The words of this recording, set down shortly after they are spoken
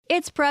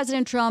It's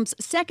President Trump's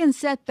second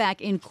setback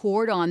in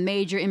court on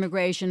major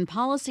immigration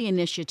policy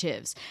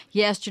initiatives.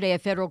 Yesterday, a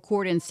federal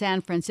court in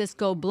San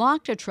Francisco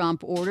blocked a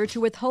Trump order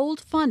to withhold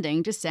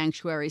funding to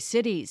sanctuary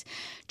cities.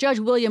 Judge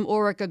William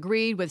Orrick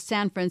agreed with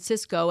San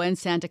Francisco and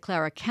Santa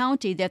Clara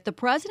County that the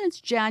president's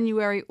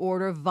January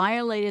order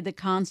violated the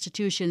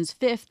Constitution's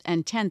Fifth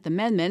and 10th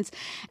Amendments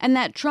and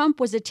that Trump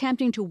was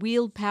attempting to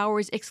wield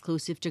powers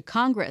exclusive to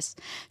Congress.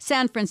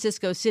 San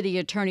Francisco City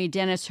Attorney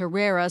Dennis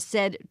Herrera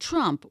said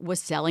Trump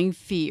was selling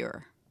fear.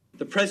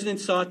 The president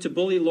sought to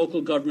bully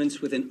local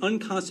governments with an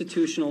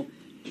unconstitutional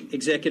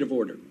executive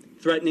order,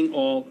 threatening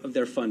all of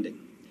their funding.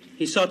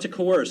 He sought to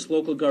coerce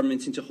local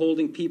governments into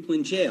holding people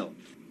in jail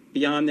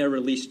beyond their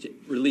release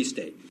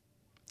date.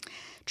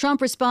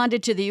 Trump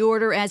responded to the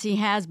order as he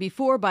has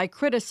before by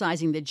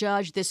criticizing the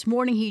judge. This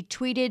morning he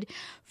tweeted,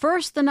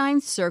 "First, the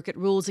Ninth Circuit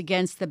rules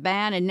against the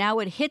ban, and now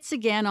it hits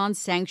again on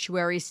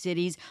sanctuary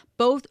cities.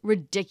 Both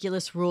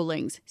ridiculous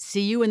rulings.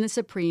 See you in the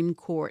Supreme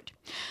Court."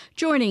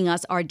 Joining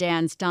us are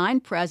Dan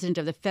Stein, president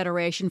of the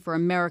Federation for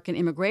American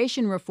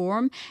Immigration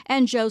Reform,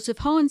 and Joseph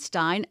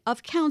Hohenstein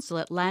of counsel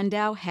at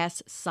Landau,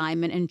 Hess,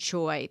 Simon &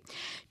 Choi.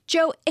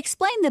 Joe,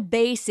 explain the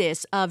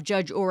basis of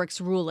Judge Orrick's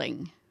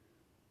ruling.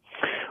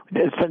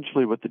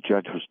 Essentially, what the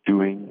judge was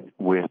doing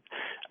with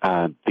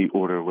the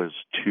order was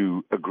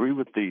to agree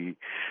with the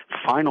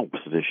final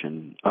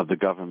position of the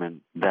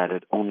government that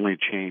it only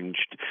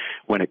changed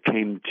when it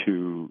came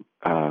to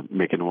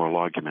make an oral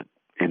argument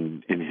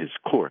in his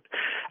court.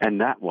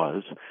 And that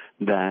was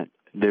that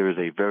there is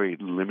a very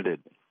limited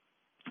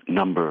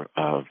number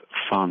of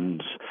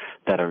funds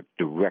that are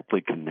directly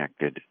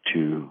connected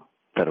to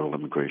federal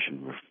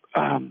immigration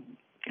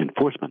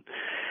enforcement.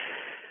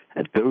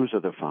 And those are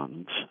the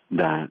funds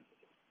that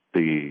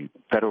the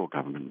federal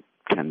government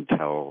can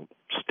tell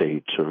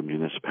states or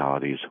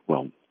municipalities,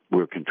 well,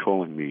 we're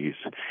controlling these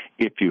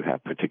if you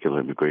have particular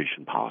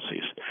immigration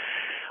policies.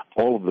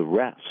 All of the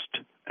rest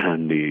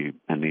and the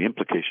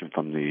implication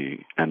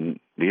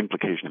the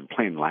implication in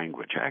plain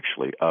language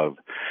actually of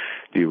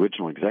the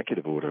original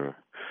executive order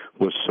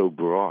was so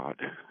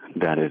broad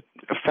that it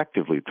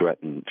effectively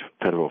threatened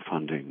federal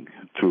funding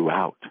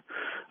throughout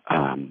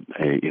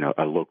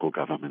a local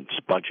government's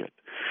budget.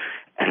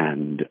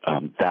 And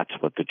that's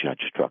what the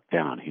judge struck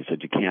down. He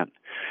said you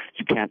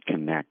can't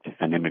connect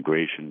an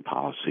immigration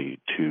policy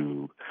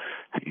to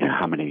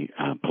how many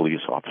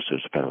police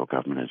officers the federal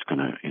government is going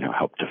to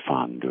help to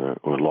fund,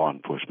 or law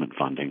enforcement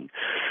funding,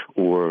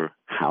 or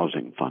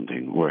housing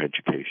funding, or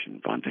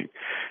education funding.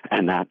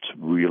 And that's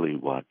really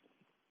what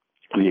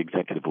the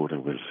executive order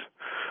was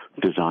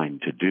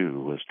designed to do,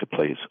 was to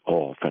place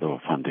all federal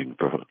funding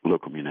for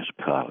local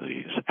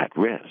municipalities at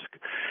risk.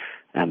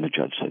 And the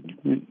judge said,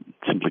 you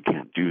simply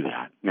can't do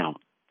that. Now,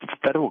 the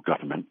federal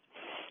government,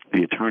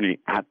 the attorney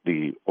at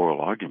the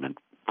oral argument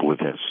for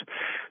this,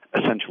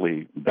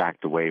 essentially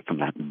backed away from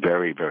that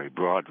very, very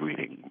broad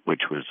reading,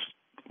 which was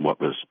what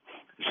was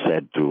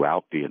said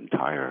throughout the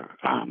entire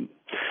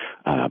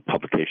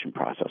publication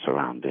process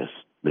around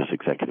this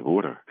executive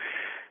order.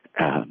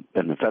 And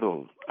the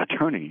federal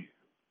attorney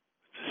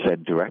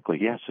said directly,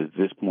 yes,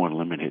 this more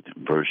limited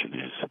version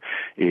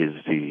is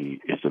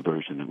the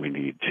version that we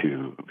need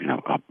to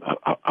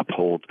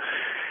uphold.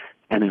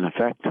 And in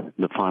effect,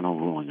 the final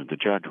ruling of the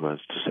judge was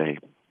to say,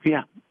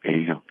 yeah,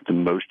 the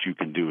most you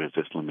can do is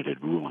this limited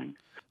ruling.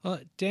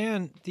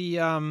 Dan,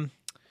 the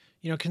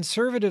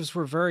conservatives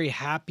were very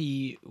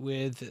happy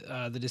with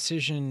the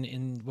decision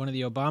in one of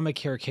the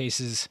Obamacare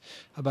cases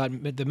about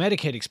the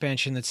Medicaid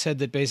expansion that said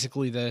that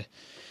basically the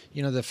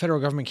federal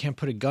government can't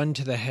put a gun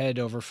to the head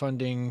over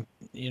funding,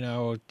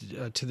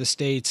 to the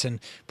states and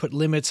put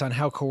limits on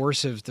how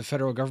coercive the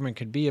federal government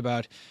could be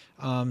about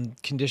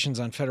conditions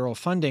on federal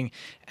funding.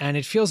 And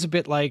it feels a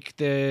bit like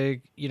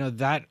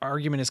that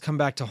argument has come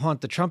back to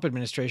haunt the Trump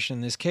administration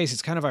in this case.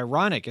 It's kind of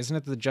ironic, isn't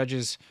it, that the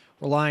judges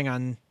relying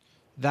on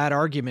that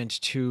argument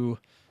to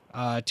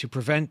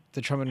prevent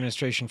the Trump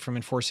administration from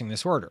enforcing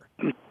this order?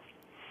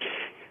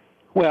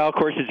 Well, of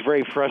course, it's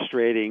very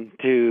frustrating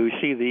to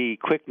see the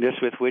quickness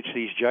with which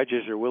these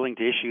judges are willing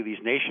to issue these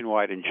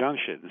nationwide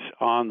injunctions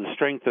on the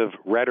strength of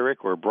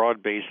rhetoric or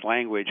broad-based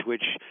language,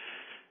 which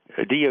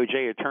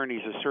DOJ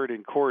attorneys assert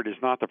in court is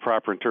not the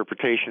proper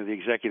interpretation of the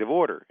executive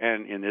order.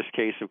 And in this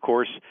case, of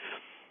course,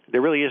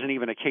 there really isn't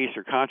even a case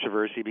or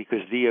controversy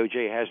because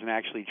DOJ hasn't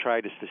actually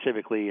tried to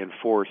specifically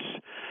enforce,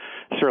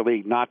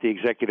 certainly not the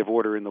executive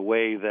order in the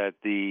way that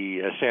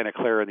the Santa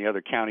Clara and the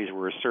other counties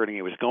were asserting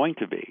it was going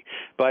to be.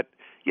 But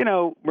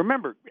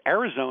remember,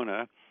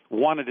 Arizona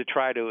wanted to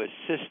try to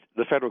assist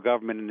the federal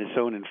government in its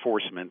own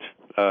enforcement,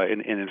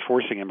 in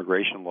enforcing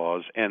immigration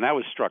laws, and that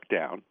was struck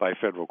down by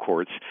federal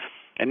courts.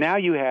 And now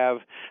you have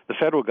the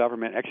federal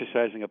government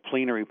exercising a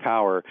plenary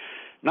power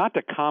not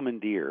to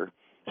commandeer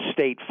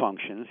state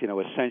functions,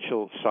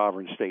 essential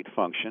sovereign state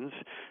functions,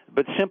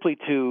 but simply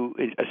to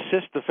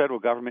assist the federal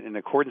government in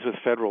accordance with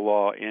federal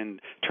law in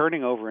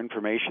turning over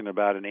information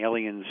about an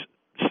alien's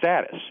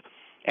status.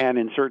 And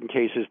in certain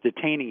cases,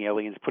 detaining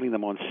aliens, putting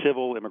them on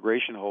civil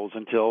immigration holds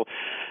until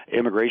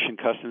Immigration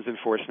Customs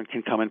Enforcement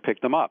can come and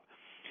pick them up.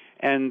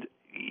 And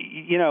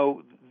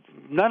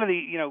none of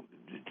the,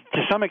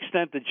 to some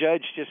extent, the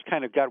judge just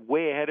kind of got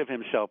way ahead of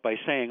himself by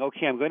saying,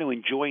 okay, I'm going to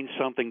enjoin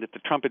something that the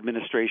Trump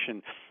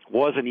administration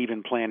wasn't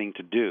even planning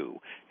to do.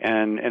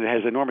 And it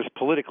has enormous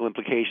political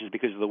implications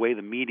because of the way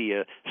the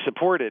media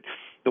support it.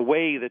 The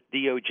way that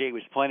DOJ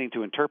was planning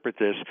to interpret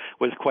this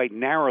was quite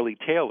narrowly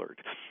tailored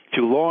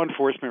to law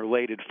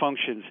enforcement-related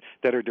functions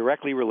that are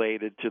directly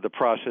related to the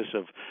process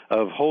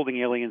of holding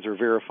aliens or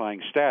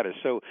verifying status.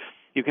 So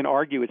you can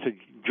argue it's a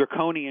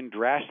draconian,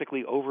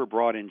 drastically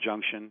overbroad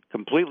injunction,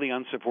 completely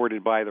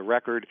unsupported by the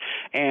record,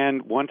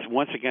 and once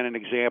again an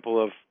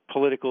example of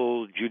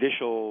political,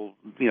 judicial,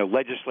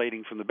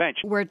 legislating from the bench.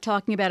 We're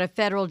talking about a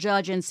federal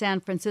judge in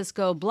San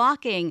Francisco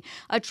blocking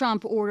a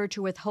Trump order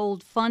to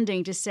withhold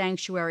funding to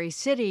sanctuary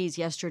cities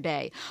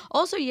yesterday.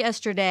 Also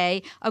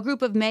yesterday, a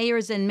group of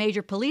mayors and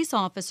major police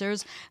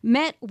officers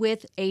met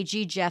with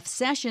AG Jeff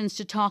Sessions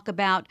to talk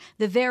about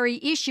the very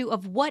issue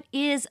of what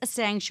is a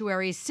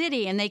sanctuary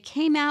city, and they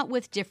came out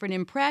with different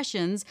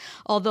impressions,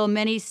 although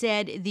many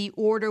said the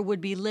order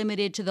would be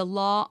limited to the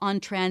law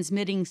on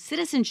transmitting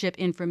citizenship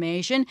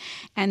information,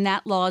 and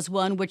that law is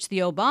one which the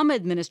Obama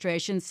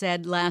administration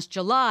said last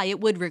July it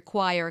would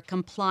require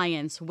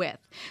compliance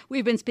with.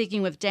 We've been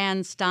speaking with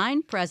Dan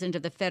Stein, president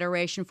of the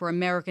Federation for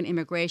American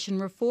Immigration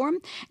Reform,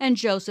 and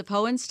Joseph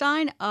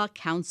Hohenstein, a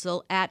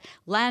counsel at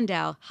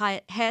Landau,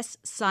 Hess,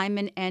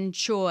 Simon, and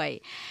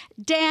Choi.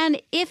 Dan,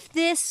 if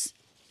this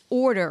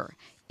order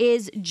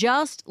is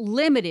just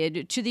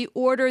limited to the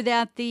order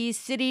that the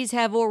cities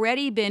have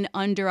already been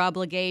under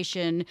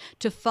obligation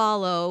to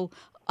follow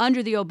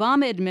under the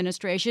Obama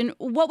administration,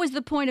 what was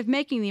the point of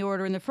making the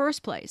order in the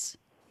first place?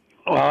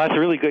 Well, that's a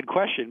really good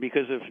question,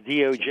 because if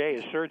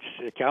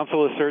DOJ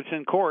counsel asserts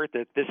in court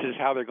that this is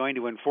how they're going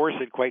to enforce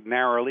it quite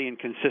narrowly and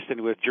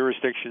consistent with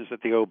jurisdictions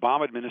that the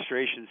Obama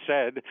administration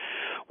said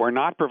were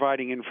not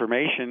providing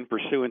information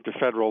pursuant to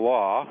federal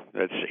law,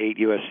 that's 8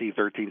 U.S.C.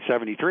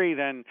 1373,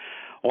 then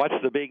what's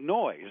the big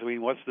noise? I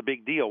mean, what's the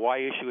big deal? Why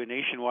issue a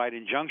nationwide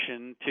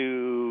injunction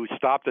to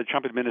stop the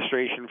Trump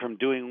administration from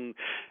doing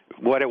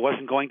what it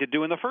wasn't going to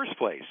do in the first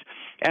place?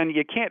 And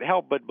you can't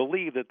help but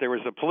believe that there was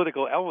a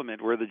political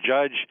element where the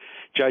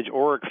Judge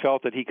Orrick,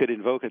 felt that he could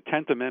invoke a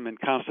 10th Amendment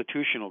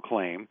constitutional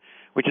claim,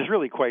 which is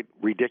really quite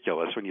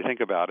ridiculous when you think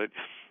about it,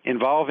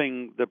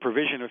 involving the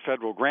provision of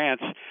federal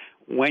grants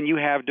when you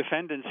have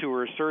defendants who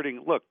are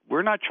asserting, look,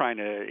 we're not trying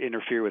to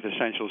interfere with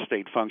essential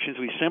state functions.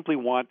 We simply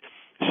want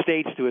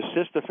states to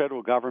assist the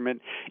federal government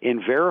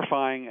in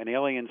verifying an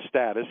alien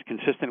status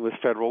consistent with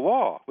federal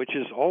law, which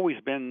has always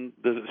been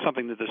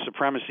something that the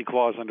Supremacy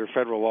Clause under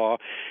federal law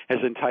has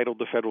entitled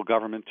the federal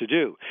government to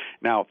do.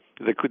 Now,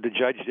 the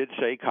judge did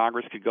say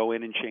Congress could go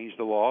in and change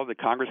the law. The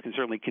Congress can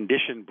certainly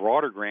condition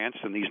broader grants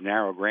than these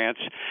narrow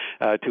grants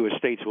to a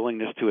state's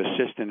willingness to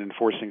assist in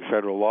enforcing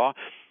federal law.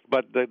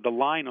 But the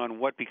line on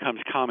what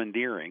becomes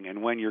commandeering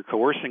and when you're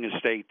coercing a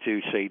state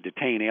to, say,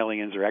 detain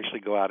aliens or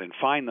actually go out and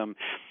find them,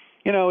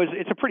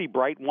 it's a pretty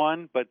bright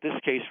one, but this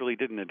case really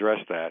didn't address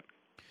that.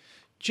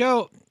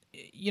 Joe,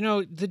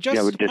 the Justice Department...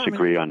 I would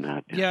disagree on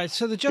that. Yeah,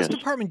 so the Justice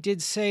Department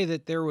did say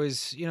that there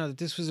was, that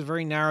this was a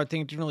very narrow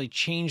thing. It didn't really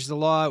change the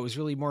law. It was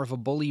really more of a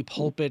bully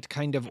pulpit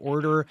kind of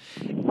order.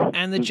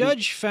 And the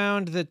judge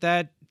found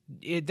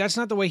that's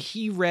not the way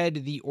he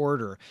read the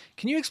order.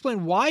 Can you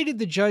explain why did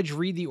the judge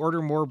read the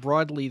order more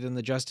broadly than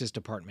the Justice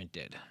Department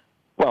did?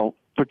 Well,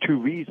 for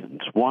two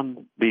reasons.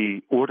 One,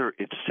 the order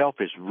itself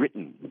is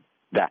written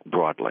that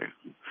broadly.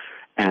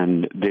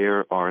 And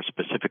there are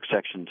specific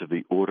sections of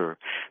the order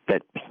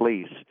that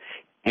place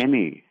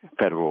any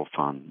federal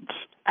funds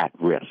at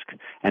risk.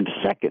 And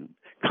second,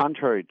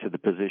 contrary to the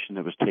position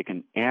that was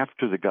taken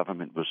after the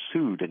government was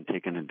sued and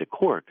taken into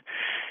court,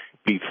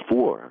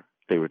 before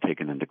they were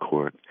taken into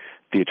court,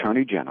 the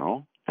Attorney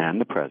General and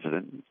the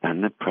President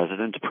and the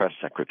President's press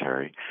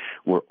secretary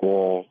were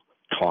all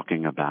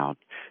talking about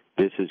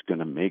this is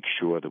going to make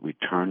sure that we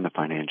turn the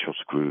financial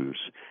screws,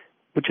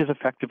 which is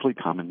effectively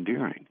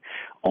commandeering,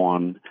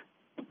 on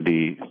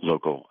the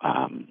local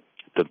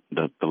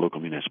the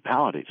local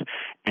municipalities.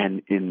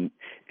 And in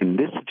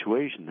this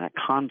situation, that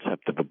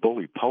concept of a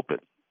bully pulpit,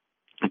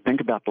 I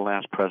think about the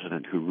last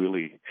president who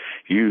really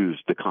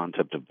used the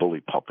concept of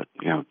bully pulpit,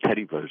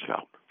 Teddy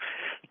Roosevelt.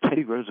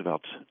 Teddy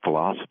Roosevelt's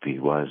philosophy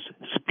was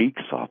speak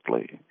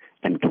softly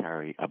and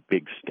carry a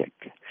big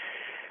stick.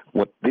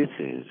 What this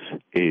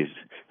is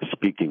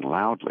speaking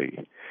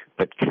loudly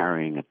but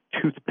carrying a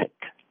toothpick,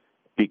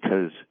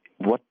 because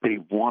what they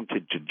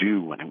wanted to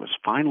do when it was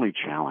finally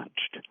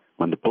challenged,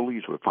 when the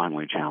bullies were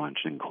finally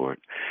challenged in court,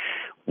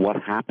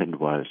 what happened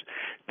was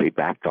they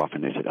backed off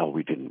and they said,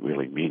 we didn't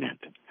really mean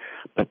it.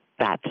 But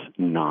that's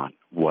not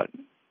what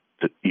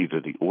either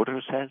the order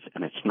says,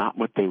 and it's not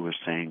what they were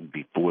saying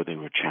before they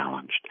were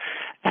challenged.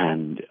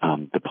 And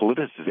the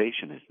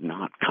politicization is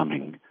not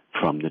coming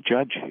from the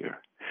judge here.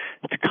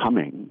 It's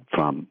coming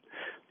from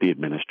the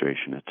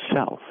administration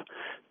itself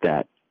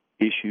that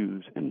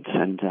issues and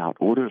sends out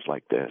orders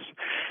like this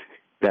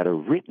that are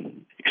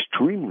written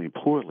extremely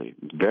poorly,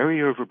 very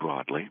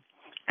overbroadly,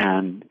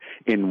 and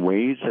in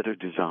ways that are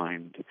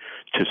designed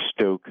to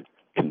stoke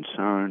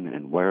concern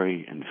and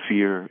worry and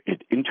fear.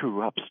 It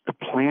interrupts the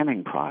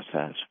planning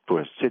process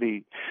for a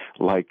city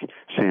like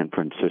San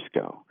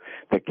Francisco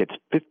that gets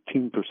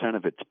 15%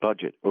 of its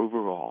budget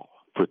overall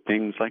for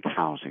things like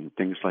housing,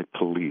 things like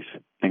police,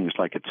 things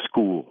like its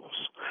schools.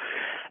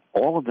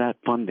 All of that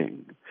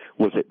funding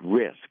was at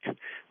risk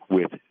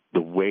with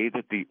the way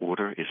that the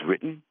order is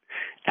written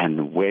and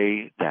the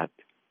way that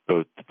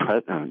both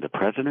the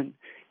president,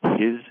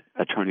 his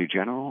attorney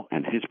general,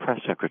 and his press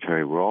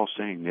secretary were all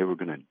saying they were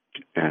going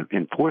to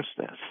enforce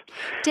this.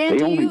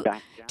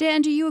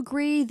 Dan, do you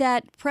agree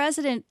that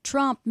President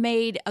Trump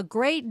made a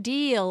great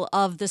deal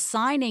of the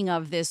signing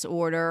of this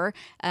order,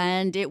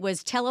 and it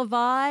was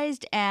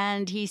televised,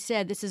 and he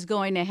said this is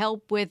going to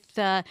help with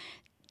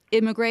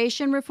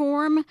immigration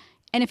reform?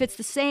 And if it's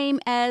the same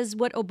as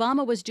what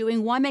Obama was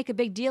doing, why make a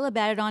big deal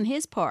about it on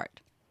his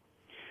part?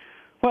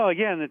 Well,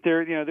 again, that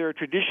there are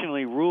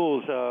traditionally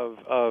rules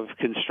of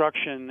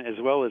construction as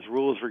well as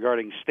rules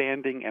regarding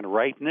standing and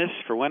rightness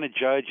for when a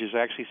judge is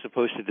actually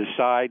supposed to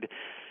decide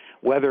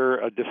whether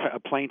a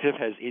plaintiff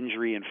has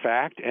injury in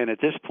fact. And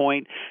at this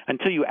point,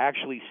 until you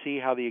actually see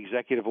how the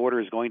executive order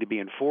is going to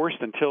be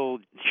enforced, until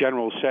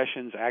General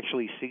Sessions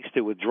actually seeks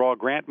to withdraw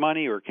grant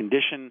money or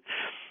condition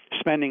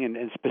spending and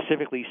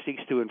specifically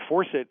seeks to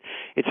enforce it,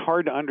 it's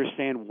hard to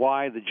understand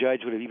why the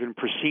judge would have even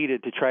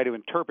proceeded to try to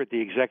interpret the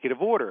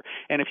executive order.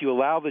 And if you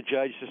allow the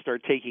judge to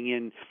start taking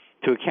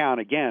into account,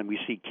 again, we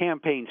see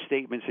campaign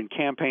statements and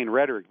campaign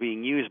rhetoric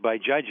being used by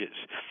judges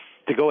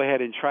to go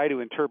ahead and try to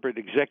interpret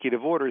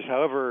executive orders,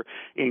 however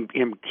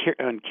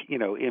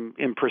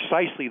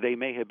imprecisely they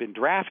may have been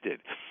drafted.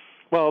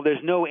 Well,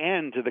 there's no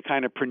end to the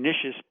kind of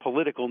pernicious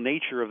political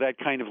nature of that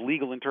kind of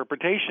legal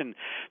interpretation.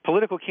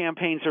 Political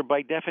campaigns are,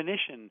 by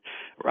definition,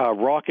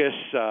 raucous,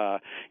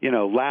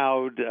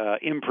 loud,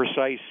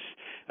 imprecise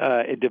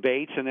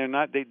debates, and they're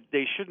not.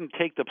 They shouldn't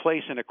take the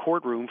place in a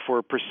courtroom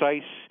for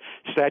precise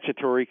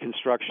statutory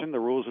construction, the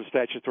rules of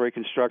statutory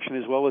construction,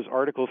 as well as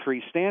Article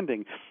III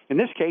standing. In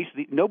this case,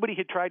 nobody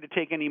had tried to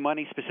take any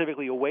money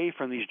specifically away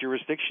from these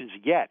jurisdictions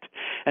yet,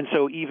 and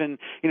so even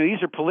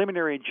these are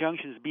preliminary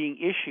injunctions being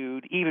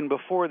issued even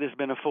before there's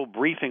been a full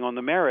briefing on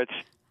the merits.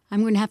 I'm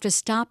going to have to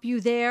stop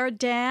you there,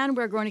 Dan.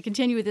 We're going to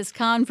continue with this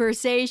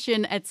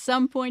conversation at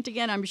some point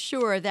again, I'm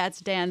sure. That's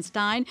Dan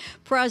Stein,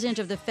 president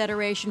of the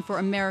Federation for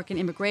American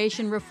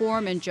Immigration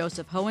Reform, and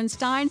Joseph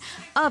Hohenstein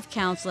of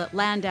counsel at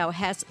Landau,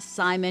 Hess,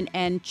 Simon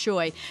 &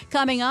 Choi.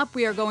 Coming up,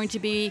 we are going to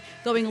be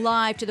going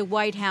live to the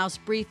White House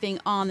briefing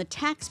on the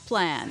tax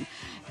plan.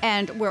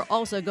 And we're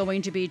also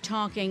going to be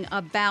talking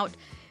about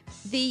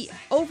the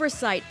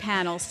oversight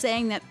panel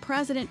saying that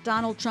President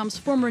Donald Trump's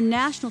former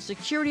national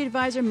security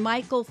advisor,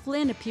 Michael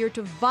Flynn, appeared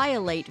to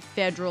violate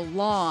federal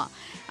law.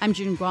 I'm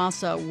June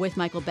Grosso with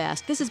Michael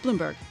Best. This is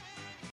Bloomberg.